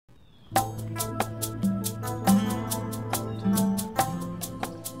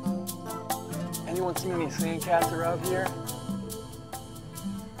Anyone seen any sand cats around here?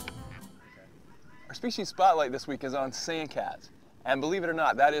 Our species spotlight this week is on sand cats. And believe it or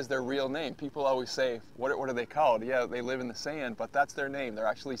not, that is their real name. People always say, what are they called? Yeah, they live in the sand, but that's their name. They're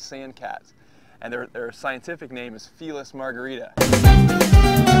actually sand cats. And their scientific name is Felis margarita.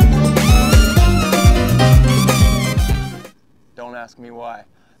 Don't ask me why.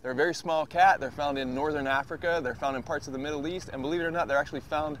 They're a very small cat. They're found in northern Africa. They're found in parts of the Middle East. And believe it or not, they're actually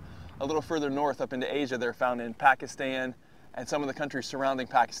found a little further north up into Asia. They're found in Pakistan and some of the countries surrounding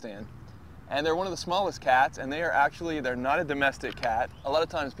Pakistan. And they're one of the smallest cats, and they're not a domestic cat. A lot of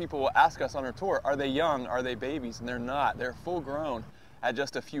times people will ask us on our tour, are they young, are they babies? And they're not. They're full grown at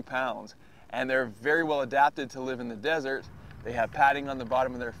just a few pounds. And they're very well adapted to live in the desert. They have padding on the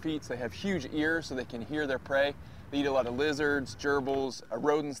bottom of their feet. So they have huge ears so they can hear their prey. They eat a lot of lizards, gerbils,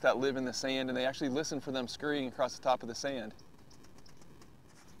 rodents that live in the sand, and they actually listen for them scurrying across the top of the sand.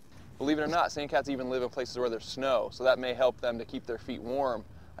 Believe it or not, sand cats even live in places where there's snow, so that may help them to keep their feet warm.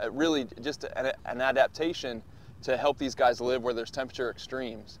 Really just an adaptation to help these guys live where there's temperature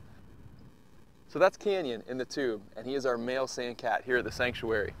extremes. So that's Canyon in the tube, and he is our male sand cat here at the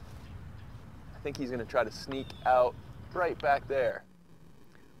sanctuary. I think he's going to try to sneak out right back there.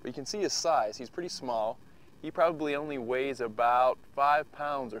 But you can see his size. He's pretty small. He probably only weighs about 5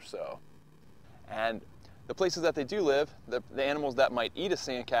 pounds or so. And the places that they do live, the animals that might eat a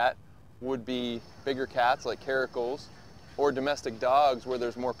sand cat would be bigger cats like caracals, or domestic dogs where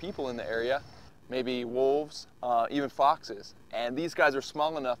there's more people in the area, maybe wolves, even foxes. And these guys are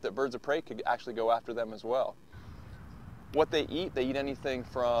small enough that birds of prey could actually go after them as well. What they eat anything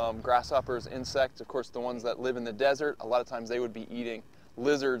from grasshoppers, insects, of course the ones that live in the desert, a lot of times they would be eating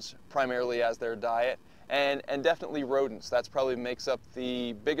lizards primarily as their diet, and definitely rodents. That's probably makes up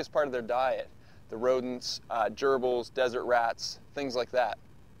the biggest part of their diet. The rodents, gerbils, desert rats, things like that.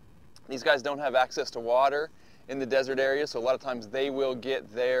 These guys don't have access to water in the desert area, so a lot of times they will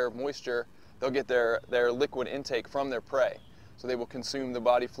get their moisture, they'll get their liquid intake from their prey. So they will consume the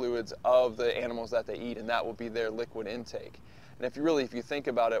body fluids of the animals that they eat, and that will be their liquid intake. And if you think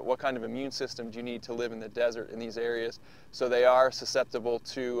about it, what kind of immune system do you need to live in the desert in these areas? So they are susceptible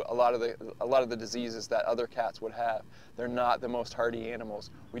to a lot of the diseases that other cats would have. They're not the most hardy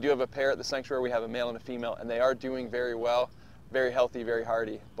animals. We do have a pair at the sanctuary. We have a male and a female, and they are doing very well. Very healthy, very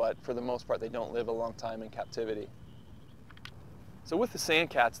hardy, but for the most part they don't live a long time in captivity. So with the sand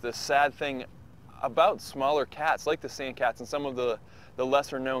cats, the sad thing about smaller cats like the sand cats and some of the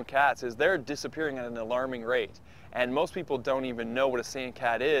lesser known cats is they're disappearing at an alarming rate. And most people don't even know what a sand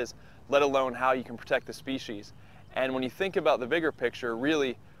cat is, let alone how you can protect the species. And when you think about the bigger picture,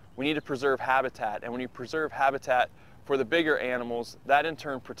 really, we need to preserve habitat. And when you preserve habitat for the bigger animals, that in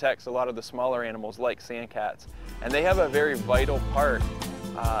turn protects a lot of the smaller animals like sand cats. And they have a very vital part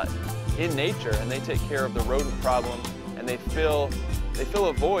in nature, and they take care of the rodent problem, and they fill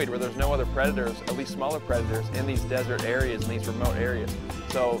a void where there's no other predators, at least smaller predators, in these desert areas, in these remote areas.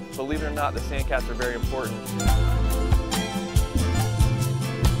 So believe it or not, the sand cats are very important.